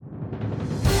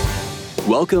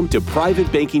Welcome to Private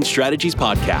Banking Strategies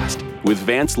Podcast with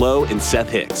Vance Lowe and Seth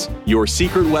Hicks, your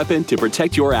secret weapon to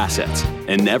protect your assets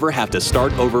and never have to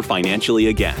start over financially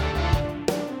again.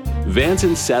 Vance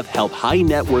and Seth help high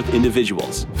net worth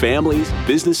individuals, families,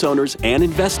 business owners, and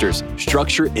investors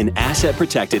structure an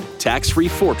asset-protected, tax-free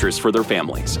fortress for their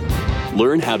families.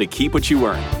 Learn how to keep what you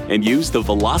earn and use the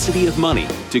velocity of money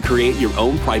to create your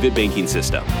own private banking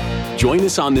system. Join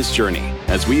us on this journey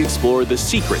as we explore the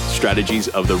secret strategies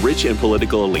of the rich and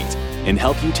political elite and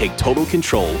help you take total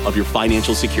control of your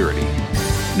financial security.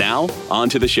 Now, on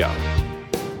to the show.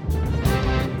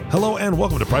 Hello and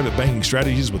welcome to Private Banking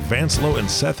Strategies with Vance Lowe and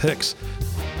Seth Hicks.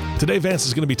 Today, Vance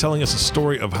is going to be telling us a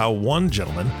story of how one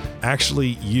gentleman actually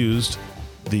used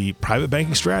the private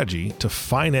banking strategy to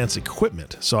finance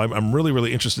equipment. So I'm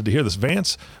really interested to hear this.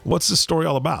 Vance, what's this story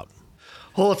all about?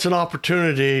 Well, it's an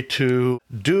opportunity to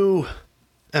do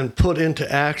and put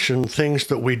into action things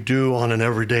that we do on an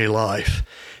everyday life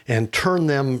and turn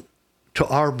them to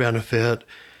our benefit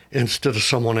instead of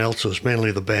someone else's,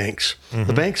 mainly the banks. Mm-hmm.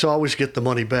 The banks always get the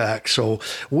money back. So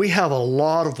we have a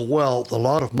lot of wealth, a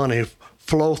lot of money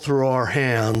flow through our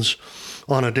hands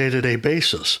on a day-to-day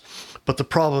basis. But the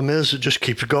problem is it just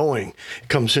keeps going. It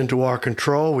comes into our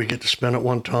control. We get to spend it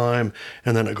one time,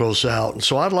 and then it goes out. And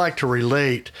so I'd like to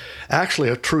relate actually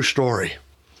a true story.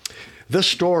 This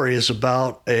story is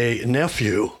about a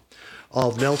nephew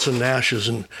of Nelson Nash's,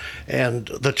 and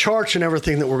the charts and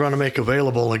everything that we're going to make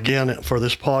available again for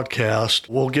this podcast,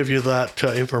 we'll give you that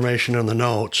information in the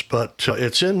notes, but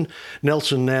it's in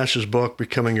Nelson Nash's book,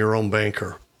 Becoming Your Own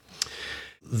Banker.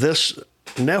 This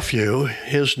nephew,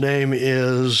 his name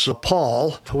is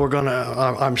Paul.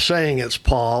 I'm saying it's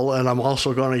Paul, and I'm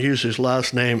also going to use his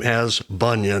last name as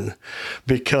Bunyan,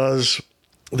 because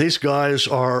these guys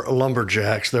are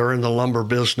lumberjacks. They're in the lumber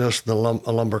business, a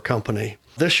lumber company.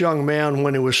 This young man,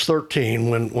 when he was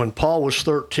 13, when Paul was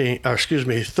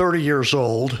 30 years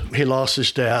old, he lost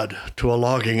his dad to a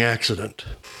logging accident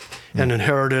and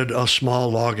inherited a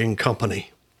small logging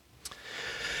company.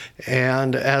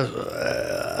 And as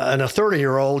a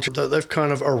 30-year-old, they've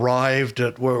kind of arrived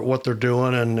at what they're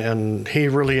doing, and he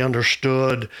really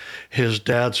understood his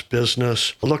dad's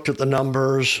business, looked at the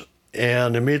numbers,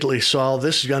 and immediately saw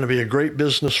this is going to be a great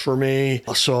business for me,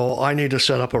 so I need to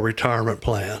set up a retirement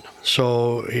plan.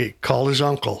 So he called his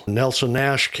uncle. Nelson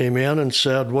Nash came in and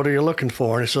said, "What are you looking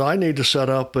for?" And he said, "I need to set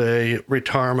up a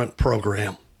retirement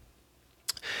program."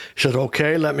 He said,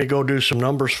 "Okay, let me go do some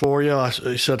numbers for you."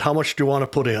 He said, "How much do you want to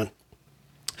put in?"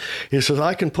 He says,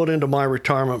 "I can put into my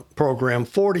retirement program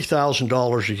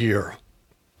 $40,000 a year."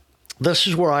 This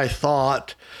is where I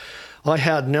thought I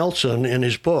had Nelson in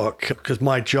his book, because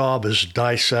my job is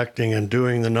dissecting and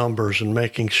doing the numbers and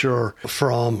making sure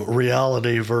from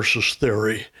reality versus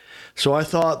theory. So I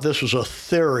thought this was a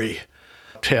theory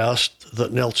test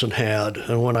that Nelson had.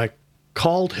 And when I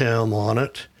called him on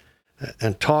it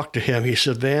and talked to him, he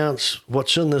said, "Vance,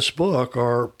 what's in this book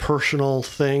are personal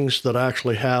things that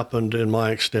actually happened in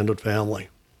my extended family."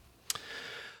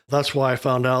 That's why I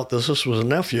found out this was a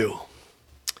nephew.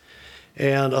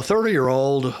 And a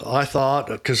 30-year-old, I thought,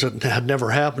 because it had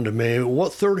never happened to me,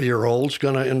 what 30-year-old's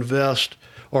going to invest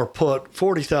or put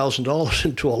 $40,000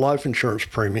 into a life insurance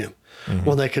premium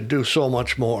when they could do so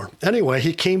much more? Anyway,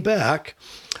 he came back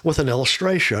with an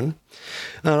illustration.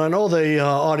 And I know the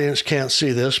audience can't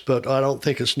see this, but I don't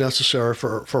think it's necessary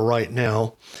for right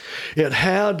now. It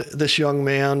had this young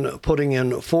man putting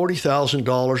in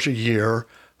 $40,000 a year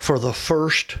for the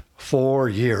first 4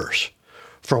 years,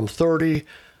 from 30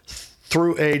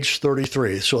 through age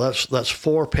 33. So that's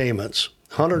 4 payments,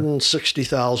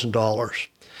 $160,000.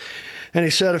 And he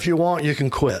said, "If you want, you can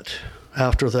quit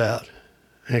after that."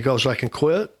 And he goes, "I can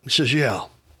quit?" He says, "Yeah.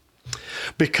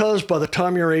 Because by the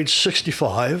time you're age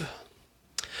 65,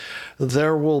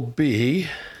 there will be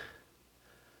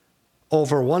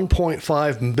over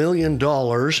 $1.5 million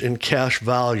in cash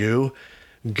value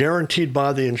guaranteed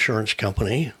by the insurance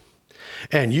company.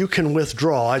 And you can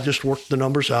withdraw, I just worked the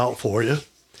numbers out for you,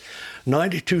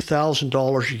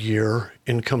 $92,000 a year,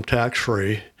 income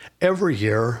tax-free, every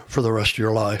year for the rest of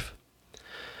your life."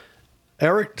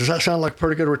 Eric, does that sound like a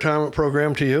pretty good retirement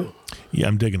program to you? Yeah,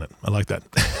 I'm digging it. I like that.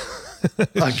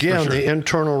 Again, sure. The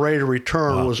internal rate of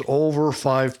return was over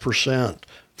 5%,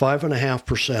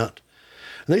 5.5%.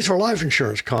 And these are life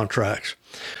insurance contracts.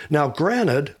 Now,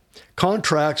 granted,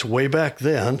 contracts way back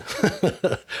then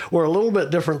were a little bit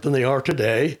different than they are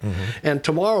today, and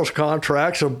tomorrow's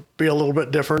contracts will be a little bit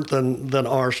different than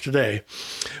ours today.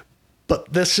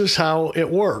 But this is how it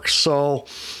works. So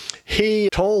he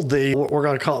told we're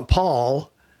going to call it Paul,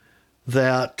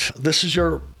 that this is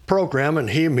your program,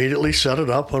 and he immediately set it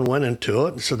up and went into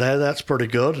it and said, hey, that's pretty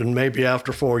good, and maybe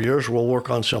after 4 years we'll work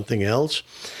on something else.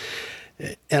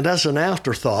 And as an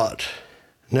afterthought,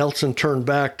 Nelson turned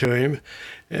back to him,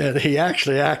 and he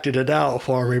actually acted it out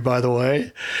for me, by the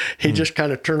way. He just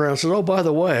kind of turned around and said, oh, by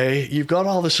the way, you've got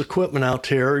all this equipment out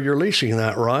here. You're leasing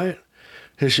that, right?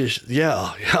 He says,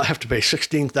 yeah, I have to pay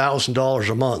 $16,000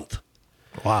 a month.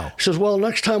 Wow. He says, well,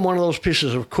 next time one of those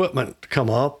pieces of equipment come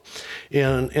up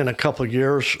in a couple of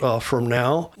years from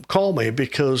now, call me,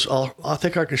 because I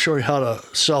think I can show you how to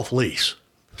self-lease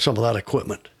some of that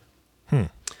equipment.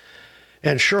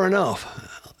 And sure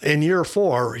enough, in year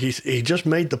 4, he just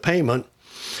made the payment.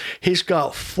 He's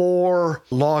got 4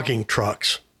 logging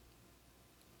trucks.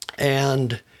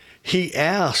 And he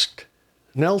asked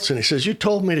Nelson, he says, you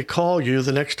told me to call you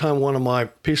the next time one of my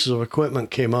pieces of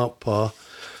equipment came up for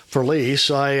lease.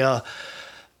 I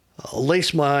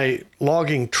leased my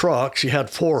logging trucks. He had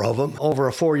 4 of them over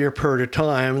a 4-year period of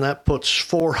time. That puts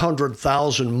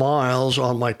 400,000 miles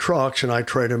on my trucks, and I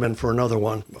trade them in for another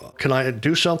one. Can I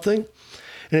do something?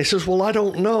 And he says, well, I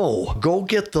don't know. Go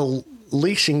get the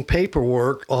leasing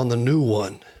paperwork on the new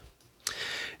one.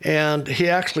 And he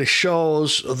actually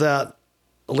shows that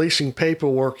leasing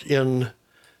paperwork in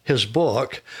his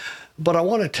book. But I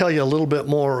want to tell you a little bit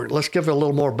more. Let's give a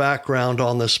little more background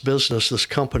on this business, this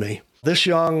company. This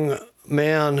young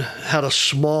man had a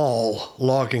small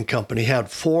logging company. He had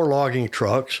 4 logging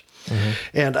trucks.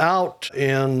 And out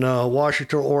in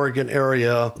Washington, Oregon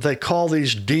area, they call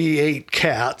these D8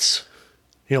 cats,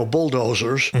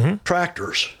 bulldozers,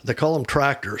 tractors. They call them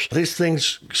tractors. These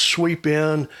things sweep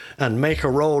in and make a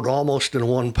road almost in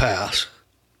one pass.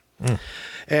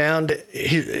 And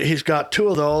he's got 2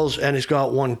 of those, and he's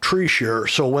got 1 tree shearer.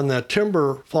 So when the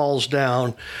timber falls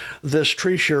down, this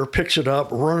tree shearer picks it up,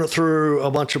 run it through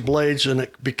a bunch of blades, and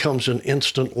it becomes an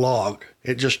instant log.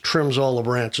 It just trims all the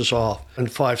branches off in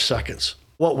 5 seconds.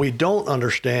 What we don't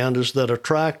understand is that a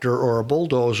tractor or a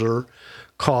bulldozer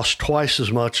costs twice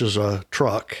as much as a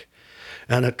truck,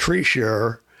 and a tree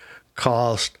shearer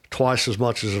costs twice as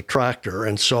much as a tractor.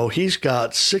 And so he's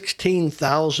got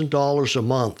 $16,000 a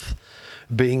month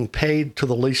being paid to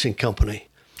the leasing company.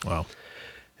 Wow.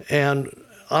 And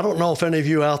I don't know if any of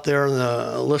you out there in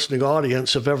the listening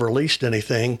audience have ever leased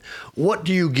anything. What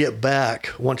do you get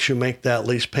back once you make that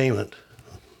lease payment?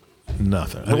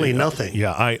 Nothing. Really nothing.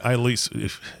 Yeah, I lease,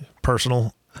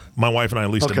 personal, my wife and I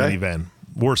leased a minivan.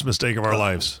 Worst mistake of our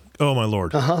lives. Oh my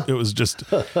Lord. It was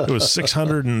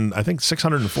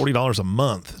 $640 a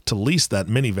month to lease that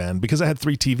minivan because I had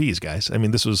 3 TVs, guys. I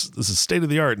mean, this is state of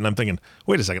the art. And I'm thinking,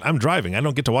 wait a second, I'm driving. I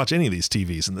don't get to watch any of these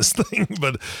TVs in this thing,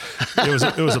 but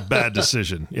it was a bad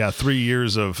decision. Yeah. 3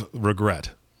 years of regret.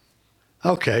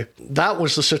 Okay. That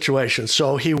was the situation.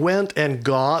 So he went and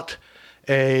got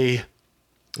the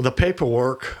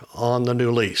paperwork on the new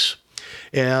lease,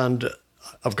 and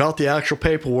I've got the actual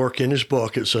paperwork in his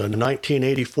book. It's a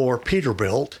 1984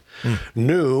 Peterbilt.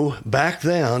 New back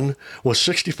then was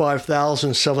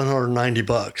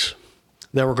 $65,790.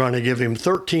 They were going to give him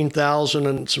 $13,000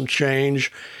 and some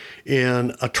change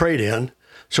in a trade-in.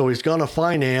 So he's going to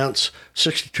finance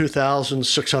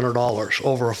 $62,600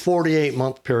 over a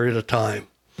 48-month period of time.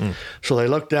 So they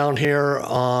look down here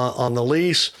on the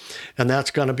lease, and that's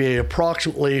going to be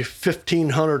approximately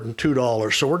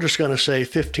 $1,502. So we're just going to say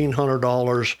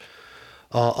 $1,500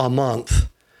 a month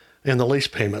in the lease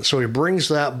payment. So he brings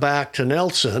that back to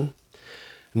Nelson.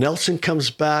 Nelson comes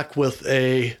back with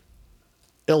a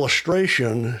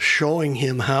illustration showing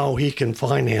him how he can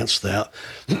finance that.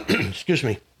 Excuse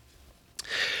me.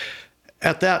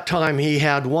 At that time, he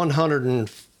had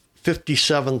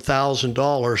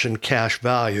 $157,000 in cash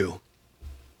value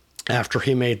after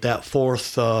he made that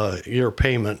 4th year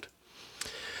payment.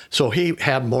 So he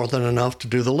had more than enough to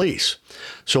do the lease.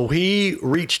 So he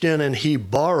reached in and he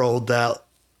borrowed that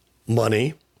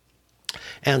money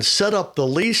and set up the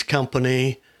lease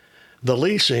company, the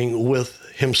leasing, with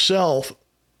himself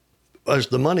as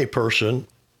the money person,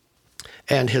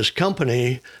 and his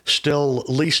company still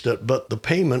leased it, but the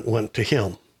payment went to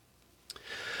him.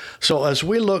 So as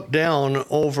we look down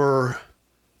over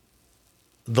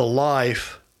the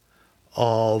life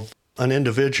of an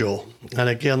individual, and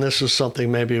again, this is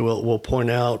something maybe we'll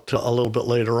point out a little bit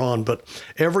later on, but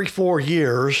every 4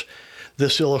 years,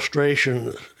 this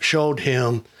illustration showed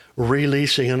him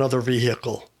releasing another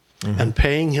vehicle and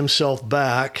paying himself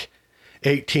back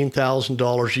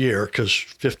 $18,000 a year, because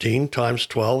 15 times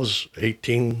 12 is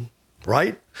 18,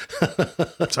 right?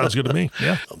 Sounds good to me,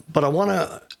 yeah. But I want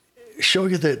to show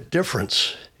you the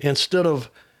difference. Instead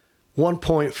of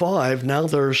 1.5, now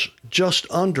there's just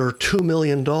under $2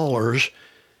 million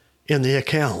in the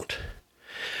account.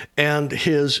 And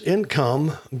his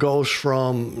income goes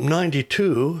from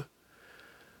 92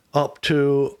 up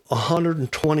to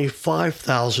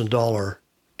 $125,000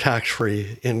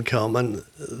 tax-free income. And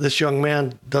this young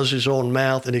man does his own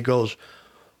math and he goes,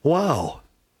 wow,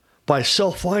 by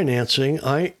self-financing,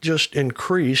 I just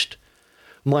increased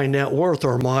my net worth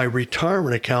or my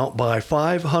retirement account by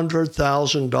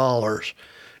 $500,000.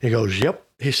 He goes, yep.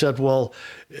 He said, well,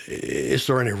 is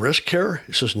there any risk here?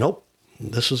 He says, nope,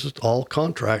 this is all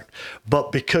contract.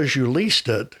 But because you leased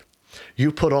it,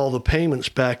 you put all the payments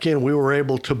back in. We were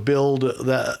able to build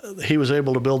that. He was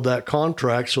able to build that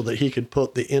contract so that he could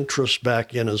put the interest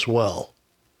back in as well.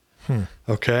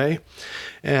 Okay.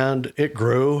 And it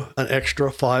grew an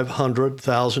extra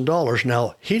 $500,000.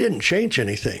 Now, he didn't change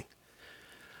anything.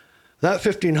 That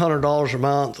 $1,500 a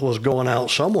month was going out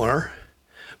somewhere,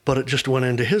 but it just went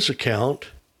into his account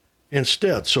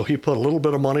instead. So he put a little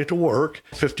bit of money to work,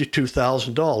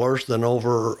 $52,000, then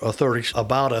over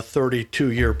about a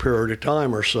 32-year period of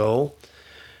time or so,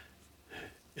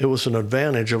 it was an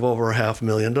advantage of over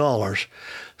 $500,000.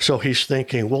 So he's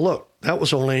thinking, well, look, that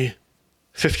was only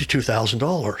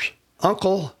 $52,000.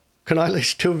 Uncle, can I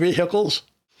lease 2 vehicles?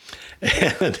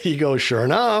 And he goes, sure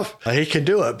enough, he can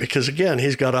do it because, again,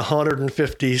 he's got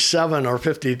 $157,000 or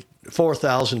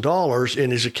 $54,000 in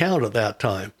his account at that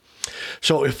time.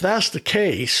 So if that's the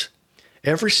case,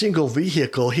 every single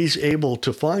vehicle he's able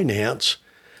to finance,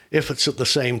 if it's at the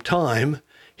same time,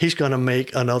 he's going to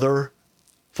make another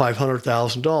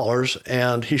 $500,000,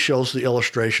 and he shows the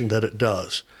illustration that it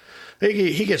does.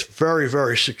 He gets very,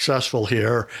 very successful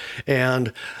here,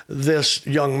 and this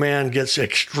young man gets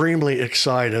extremely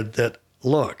excited that,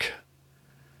 look,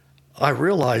 I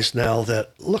realize now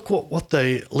that look what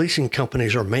the leasing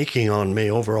companies are making on me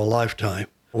over a lifetime.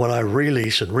 When I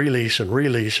release and release and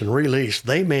release and release,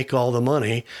 they make all the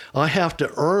money. I have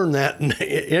to earn that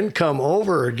income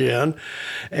over again,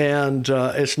 and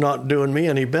it's not doing me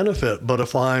any benefit. But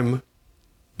if I'm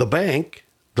the bank,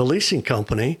 the leasing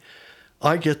company,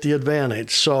 I get the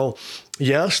advantage. So,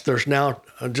 yes, there's now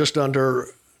just under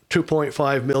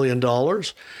 $2.5 million,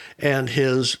 and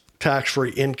his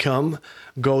tax-free income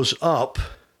goes up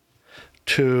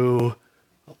to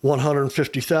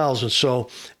 $150,000. So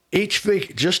each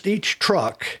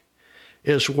truck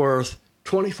is worth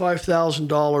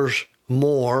 $25,000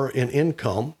 more in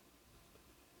income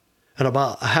and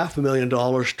about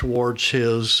 $500,000 towards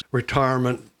his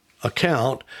retirement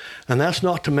account. And that's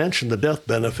not to mention the death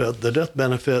benefit. The death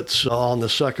benefits on the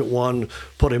second one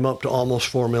put him up to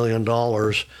almost $4 million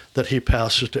that he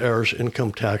passes to heirs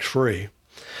income tax-free.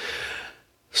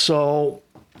 So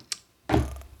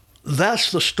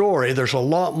that's the story. There's a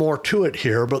lot more to it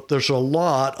here, but there's a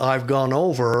lot I've gone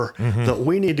over that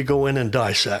we need to go in and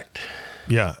dissect.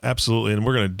 Yeah, absolutely. And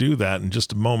we're going to do that in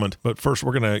just a moment. But first,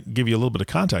 we're going to give you a little bit of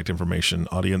contact information,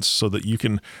 audience, so that you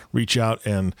can reach out,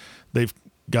 and they've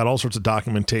got all sorts of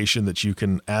documentation that you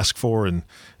can ask for and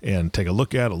take a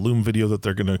look at, a Loom video that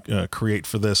they're going to create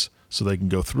for this so they can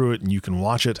go through it and you can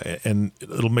watch it, and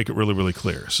it'll make it really, really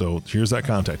clear. So here's that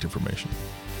contact information.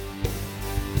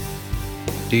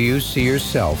 Do you see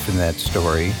yourself in that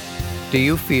story? Do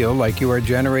you feel like you are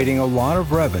generating a lot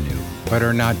of revenue but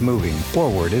are not moving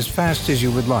forward as fast as you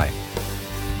would like?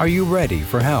 Are you ready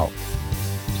for help?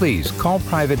 Please call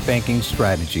Private Banking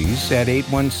Strategies at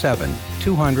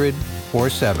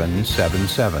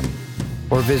 817-200-4777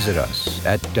 or visit us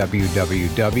at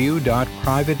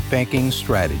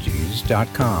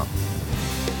www.privatebankingstrategies.com.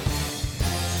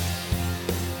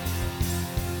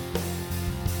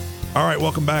 All right,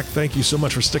 welcome back. Thank you so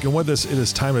much for sticking with us. It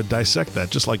is time to dissect that.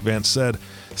 Just like Vance said,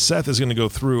 Seth is going to go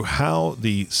through how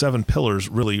the 7 pillars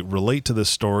really relate to this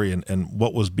story and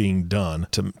what was being done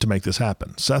to make this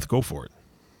happen. Seth, go for it.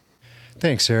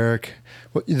 Thanks, Eric.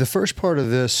 Well, the first part of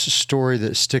this story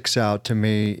that sticks out to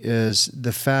me is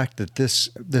the fact that this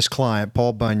client,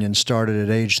 Paul Bunyan, started at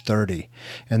age 30.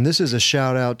 And this is a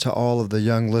shout out to all of the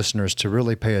young listeners to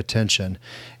really pay attention.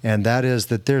 And that is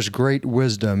that there's great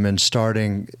wisdom in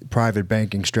starting private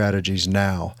banking strategies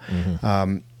now.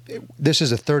 This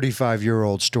is a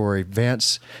 35-year-old story.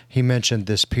 Vance, he mentioned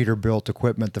this Peterbilt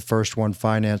equipment. The first one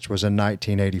financed was in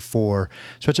 1984.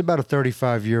 So it's about a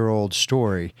 35-year-old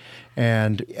story.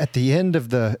 And at the end of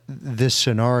this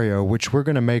scenario, which we're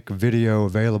going to make a video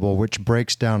available, which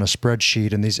breaks down a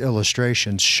spreadsheet and these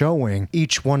illustrations showing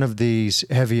each one of these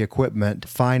heavy equipment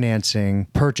financing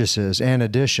purchases and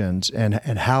additions and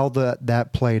how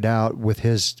that played out with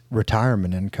his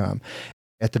retirement income.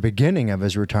 At the beginning of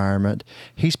his retirement,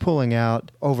 he's pulling out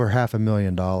over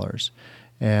 $500,000.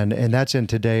 And that's in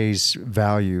today's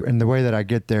value. And the way that I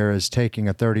get there is taking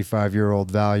a 35-year-old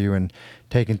value and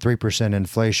taking 3%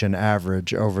 inflation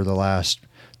average over the last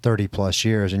 30 plus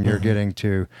years, and you're getting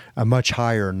to a much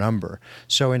higher number.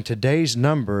 So in today's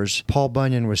numbers, Paul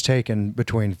Bunyan was taking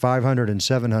between $500,000 and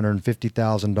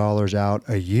 $750,000 out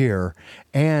a year,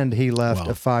 and he left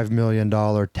a $5 million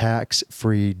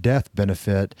tax-free death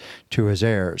benefit to his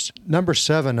heirs. Number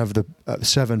 7 of the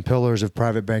 7 pillars of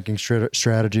private banking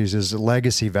strategies is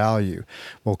legacy value.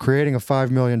 Well, creating a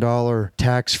 $5 million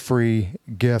tax-free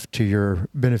gift to your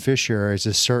beneficiaries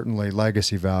is certainly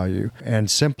legacy value.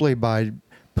 And simply by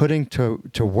putting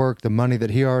to work the money that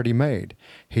he already made.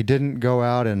 He didn't go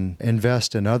out and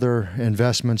invest in other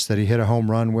investments that he hit a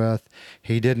home run with.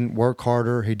 He didn't work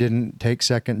harder. He didn't take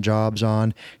second jobs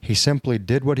on. He simply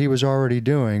did what he was already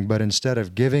doing, but instead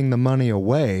of giving the money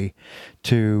away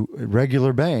to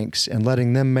regular banks and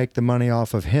letting them make the money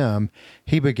off of him,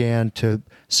 he began to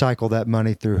cycle that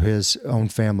money through his own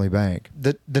family bank.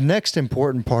 The next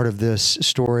important part of this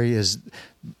story is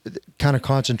kind of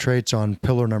concentrates on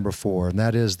pillar number 4, and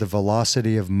that is the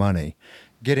velocity of money,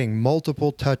 getting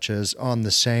multiple touches on the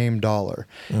same dollar.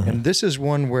 And this is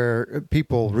one where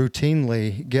people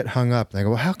routinely get hung up. They go,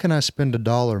 well, how can I spend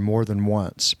 $1 more than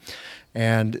once?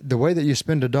 And the way that you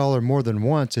spend $1 more than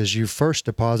once is you first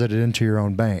deposit it into your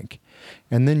own bank,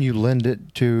 and then you lend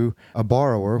it to a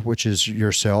borrower, which is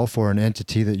yourself or an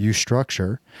entity that you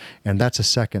structure, and that's a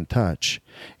second touch.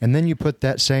 And then you put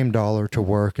that same dollar to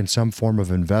work in some form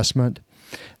of investment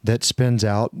that spins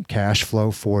out cash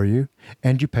flow for you,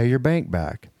 and you pay your bank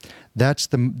back. That's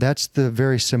the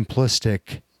very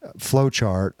simplistic flow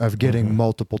chart of getting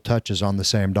multiple touches on the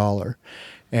same dollar.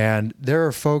 And there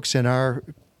are folks in our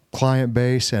client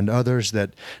base and others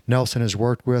that Nelson has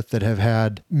worked with that have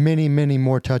had many, many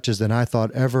more touches than I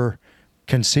thought ever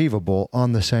conceivable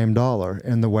on the same dollar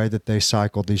in the way that they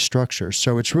cycle these structures.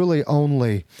 So it's really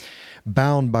only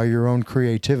bound by your own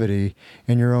creativity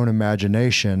and your own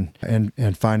imagination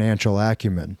and financial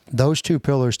acumen. Those 2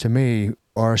 pillars to me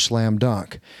are a slam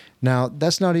dunk. Now,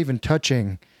 that's not even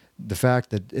touching the fact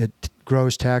that it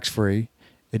grows tax-free,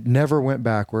 it never went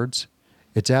backwards,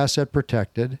 it's asset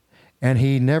protected, and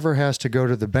he never has to go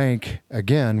to the bank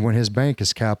again when his bank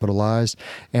is capitalized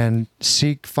and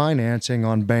seek financing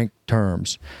on bank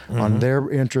terms, on their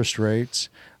interest rates,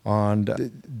 on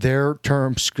their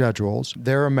term schedules,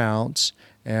 their amounts.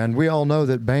 And we all know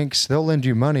that banks, they'll lend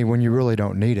you money when you really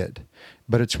don't need it.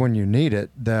 But it's when you need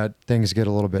it that things get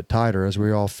a little bit tighter, as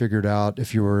we all figured out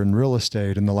if you were in real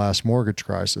estate in the last mortgage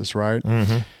crisis, right?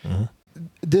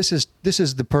 This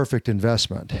is the perfect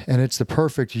investment, and it's the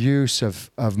perfect use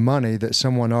of money that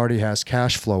someone already has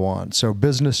cash flow on. So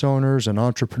business owners and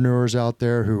entrepreneurs out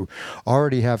there who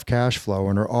already have cash flow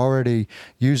and are already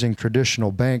using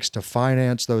traditional banks to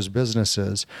finance those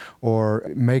businesses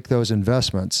or make those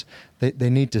investments, they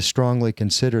need to strongly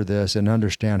consider this and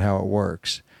understand how it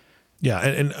works. Yeah,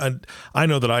 and I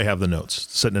know that I have the notes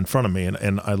sitting in front of me,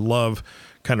 and I love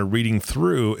kind of reading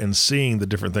through and seeing the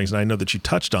different things. And I know that you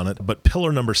touched on it, but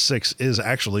pillar number 6 is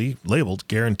actually labeled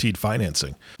guaranteed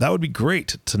financing. That would be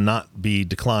great to not be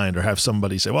declined or have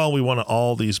somebody say, well, we want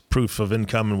all these proof of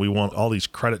income and we want all these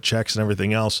credit checks and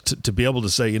everything else to be able to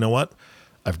say, you know what,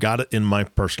 I've got it in my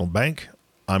personal bank.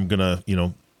 I'm going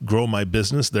to, grow my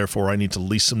business. Therefore, I need to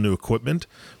lease some new equipment,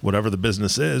 whatever the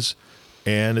business is.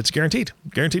 And it's guaranteed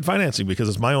financing because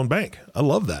it's my own bank. I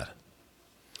love that.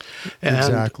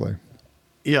 Exactly.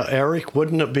 Yeah, Eric,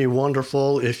 wouldn't it be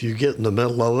wonderful if you get in the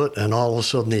middle of it and all of a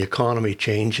sudden the economy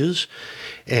changes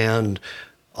and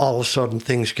all of a sudden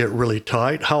things get really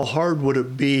tight? How hard would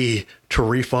it be to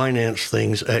refinance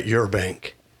things at your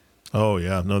bank? Oh,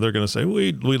 yeah. No, they're going to say,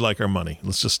 we like our money.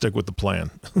 Let's just stick with the plan.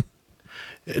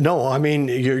 No, I mean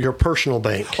your personal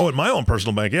bank. Oh, at my own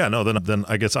personal bank, yeah. No, then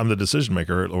I guess I'm the decision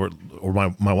maker, or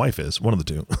my wife is, one of the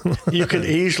two. You can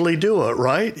easily do it,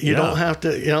 right? You don't have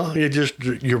to.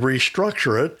 You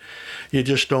restructure it. You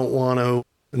just don't want to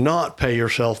not pay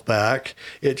yourself back.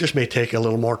 It just may take a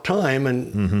little more time,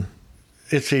 and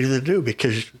it's easy to do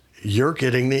because you're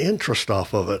getting the interest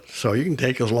off of it. So you can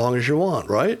take as long as you want,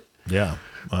 right? Yeah.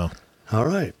 Wow. All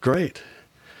right. Great.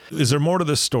 Is there more to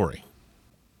this story?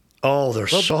 Oh,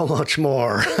 there's so much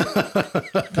more.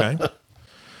 Okay.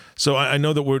 So I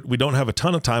know that we don't have a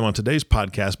ton of time on today's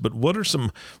podcast, but what are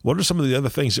some of the other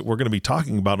things that we're going to be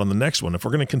talking about on the next one? If we're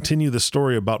going to continue the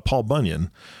story about Paul Bunyan,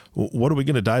 what are we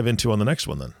going to dive into on the next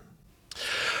one then?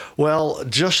 Well,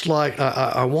 just like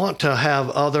I want to have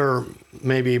other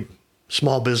maybe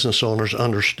small business owners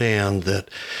understand that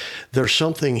there's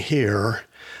something here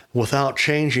without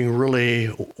changing really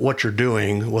what you're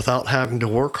doing, without having to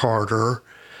work harder,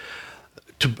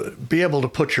 to be able to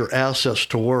put your assets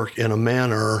to work in a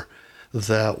manner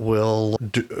that will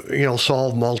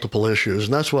solve multiple issues.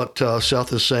 And that's what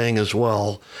Seth is saying as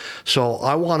well. So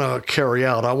I want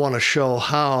to show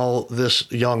how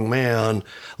this young man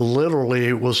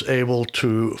literally was able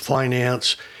to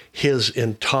finance his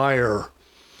entire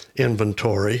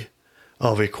inventory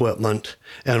of equipment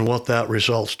and what that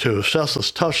results to. Seth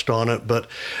has touched on it, but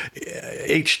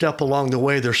each step along the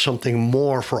way, there's something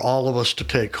more for all of us to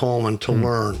take home and to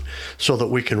learn so that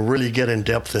we can really get in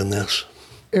depth in this.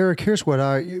 Eric, here's what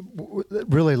I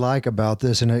really like about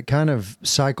this, and it kind of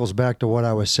cycles back to what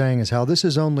I was saying, is how this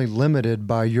is only limited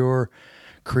by your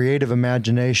creative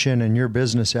imagination and your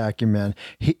business acumen.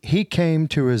 He came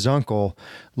to his uncle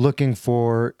looking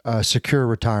for a secure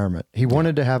retirement. He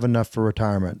wanted to have enough for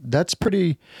retirement. That's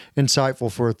pretty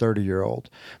insightful for a 30-year-old.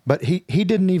 But he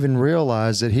didn't even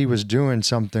realize that he was doing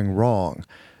something wrong.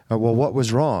 Well, what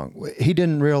was wrong? He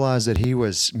didn't realize that he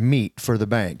was meat for the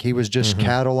bank. He was just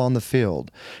cattle on the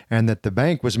field, and that the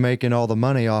bank was making all the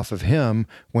money off of him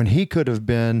when he could have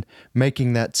been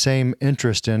making that same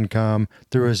interest income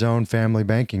through his own family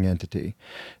banking entity.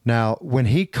 Now, when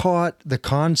he caught the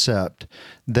concept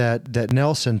that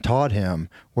Nelson taught him,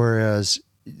 whereas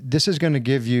this is going to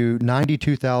give you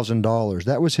 $92,000,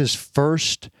 that was his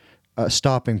first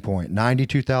stopping point,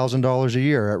 $92,000 a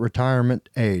year at retirement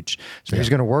age. So he's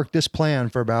going to work this plan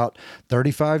for about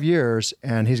 35 years,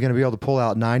 and he's going to be able to pull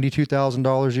out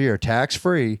 $92,000 a year,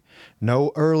 tax-free,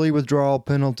 no early withdrawal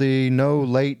penalty, no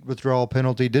late withdrawal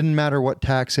penalty. Didn't matter what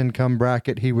tax income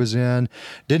bracket he was in.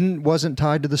 Wasn't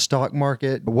tied to the stock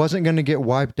market. Wasn't going to get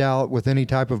wiped out with any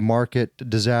type of market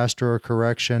disaster or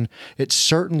correction. It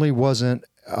certainly wasn't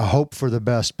a hope for the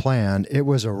best plan. It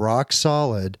was a rock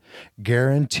solid,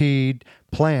 guaranteed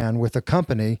plan with a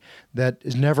company that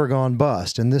has never gone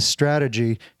bust. And this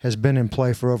strategy has been in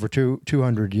play for over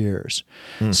 200 years.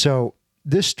 So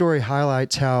this story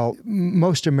highlights how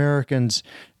most Americans,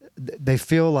 they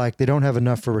feel like they don't have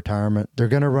enough for retirement. They're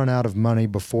going to run out of money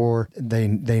before they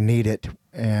need it,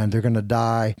 and they're going to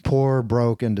die poor,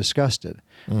 broke, and disgusted.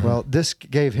 Well, this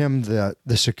gave him the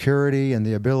security and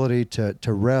the ability to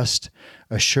rest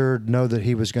assured, know that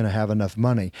he was going to have enough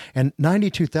money. And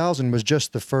 $92,000 was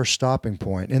just the first stopping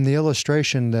point. In the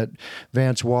illustration that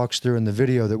Vance walks through in the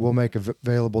video that we'll make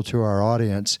available to our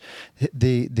audience,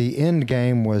 the end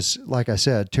game was, like I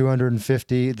said,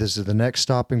 $250. This is the next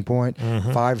stopping point,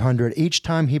 $500. Each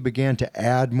time he began to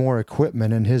add more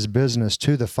equipment in his business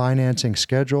to the financing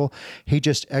schedule, he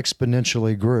just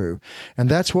exponentially grew. And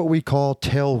that's what we call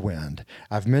tailwind.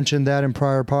 I've mentioned that in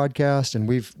prior podcasts, and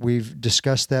we've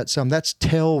discussed that some. That's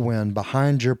tailwind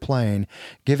behind your plane,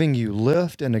 giving you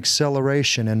lift and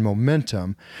acceleration and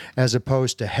momentum, as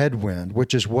opposed to headwind,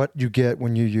 which is what you get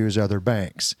when you use other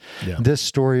banks. Yeah. This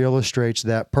story illustrates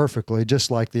that perfectly, just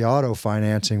like the auto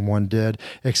financing one did,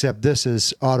 except this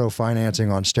is auto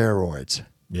financing on steroids.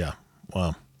 Yeah.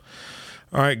 Wow.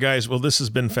 All right, guys. Well, this has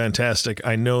been fantastic.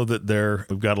 I know that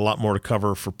we've got a lot more to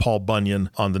cover for Paul Bunyan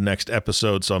on the next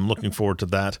episode, so I'm looking forward to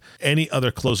that. Any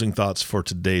other closing thoughts for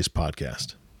today's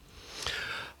podcast?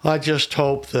 I just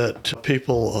hope that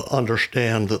people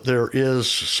understand that there is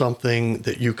something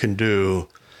that you can do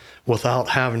without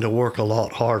having to work a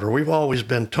lot harder. We've always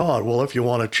been taught, well, if you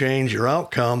want to change your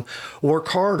outcome, work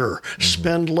harder,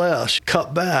 spend less,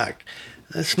 cut back.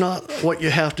 That's not what you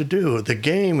have to do. The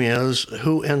game is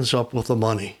who ends up with the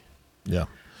money. Yeah.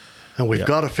 And we've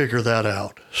got to figure that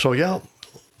out. So,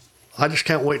 I just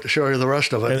can't wait to show you the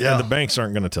rest of it. And the banks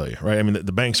aren't going to tell you, right? I mean,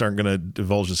 the banks aren't going to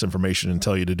divulge this information and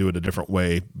tell you to do it a different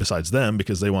way besides them,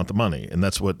 because they want the money. And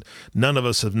that's what none of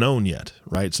us have known yet,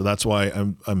 right? So that's why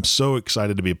I'm so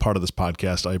excited to be a part of this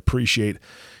podcast. I appreciate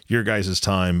your guys'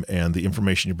 time and the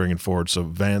information you're bringing forward. So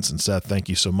Vance and Seth, thank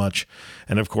you so much.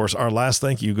 And of course, our last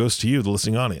thank you goes to you, the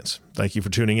listening audience. Thank you for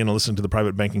tuning in and listening to the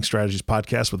Private Banking Strategies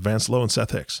podcast with Vance Lowe and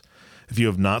Seth Hicks. If you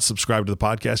have not subscribed to the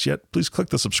podcast yet, please click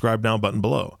the subscribe now button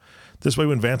below. This way,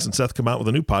 when Vance and Seth come out with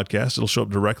a new podcast, it'll show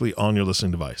up directly on your listening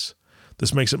device.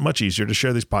 This makes it much easier to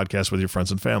share these podcasts with your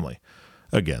friends and family.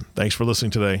 Again, thanks for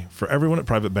listening today. For everyone at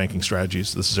Private Banking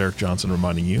Strategies, this is Eric Johnson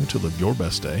reminding you to live your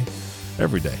best day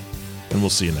every day. And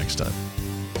we'll see you next time.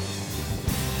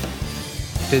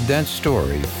 Did that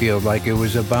story feel like it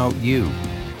was about you?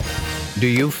 Do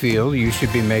you feel you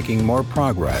should be making more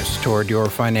progress toward your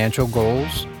financial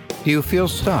goals? Do you feel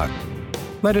stuck?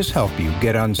 Let us help you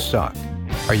get unstuck.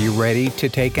 Are you ready to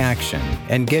take action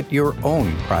and get your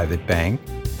own private bank?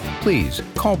 Please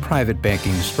call Private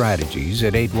Banking Strategies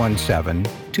at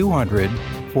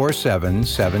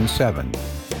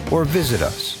 817-200-4777 or visit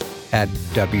us at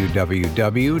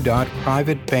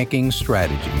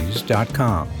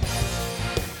www.privatebankingstrategies.com.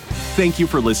 Thank you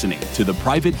for listening to the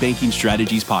Private Banking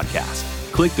Strategies Podcast.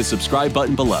 Click the subscribe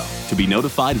button below to be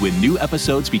notified when new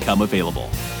episodes become available.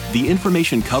 The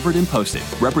information covered and posted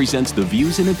represents the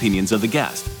views and opinions of the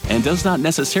guest and does not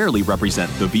necessarily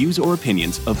represent the views or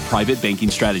opinions of Private Banking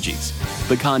Strategies.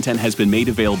 The content has been made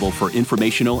available for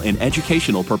informational and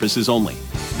educational purposes only.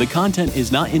 The content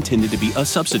is not intended to be a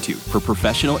substitute for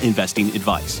professional investing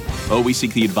advice. Always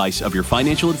seek the advice of your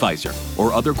financial advisor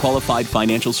or other qualified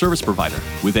financial service provider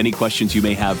with any questions you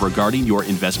may have regarding your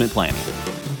investment planning.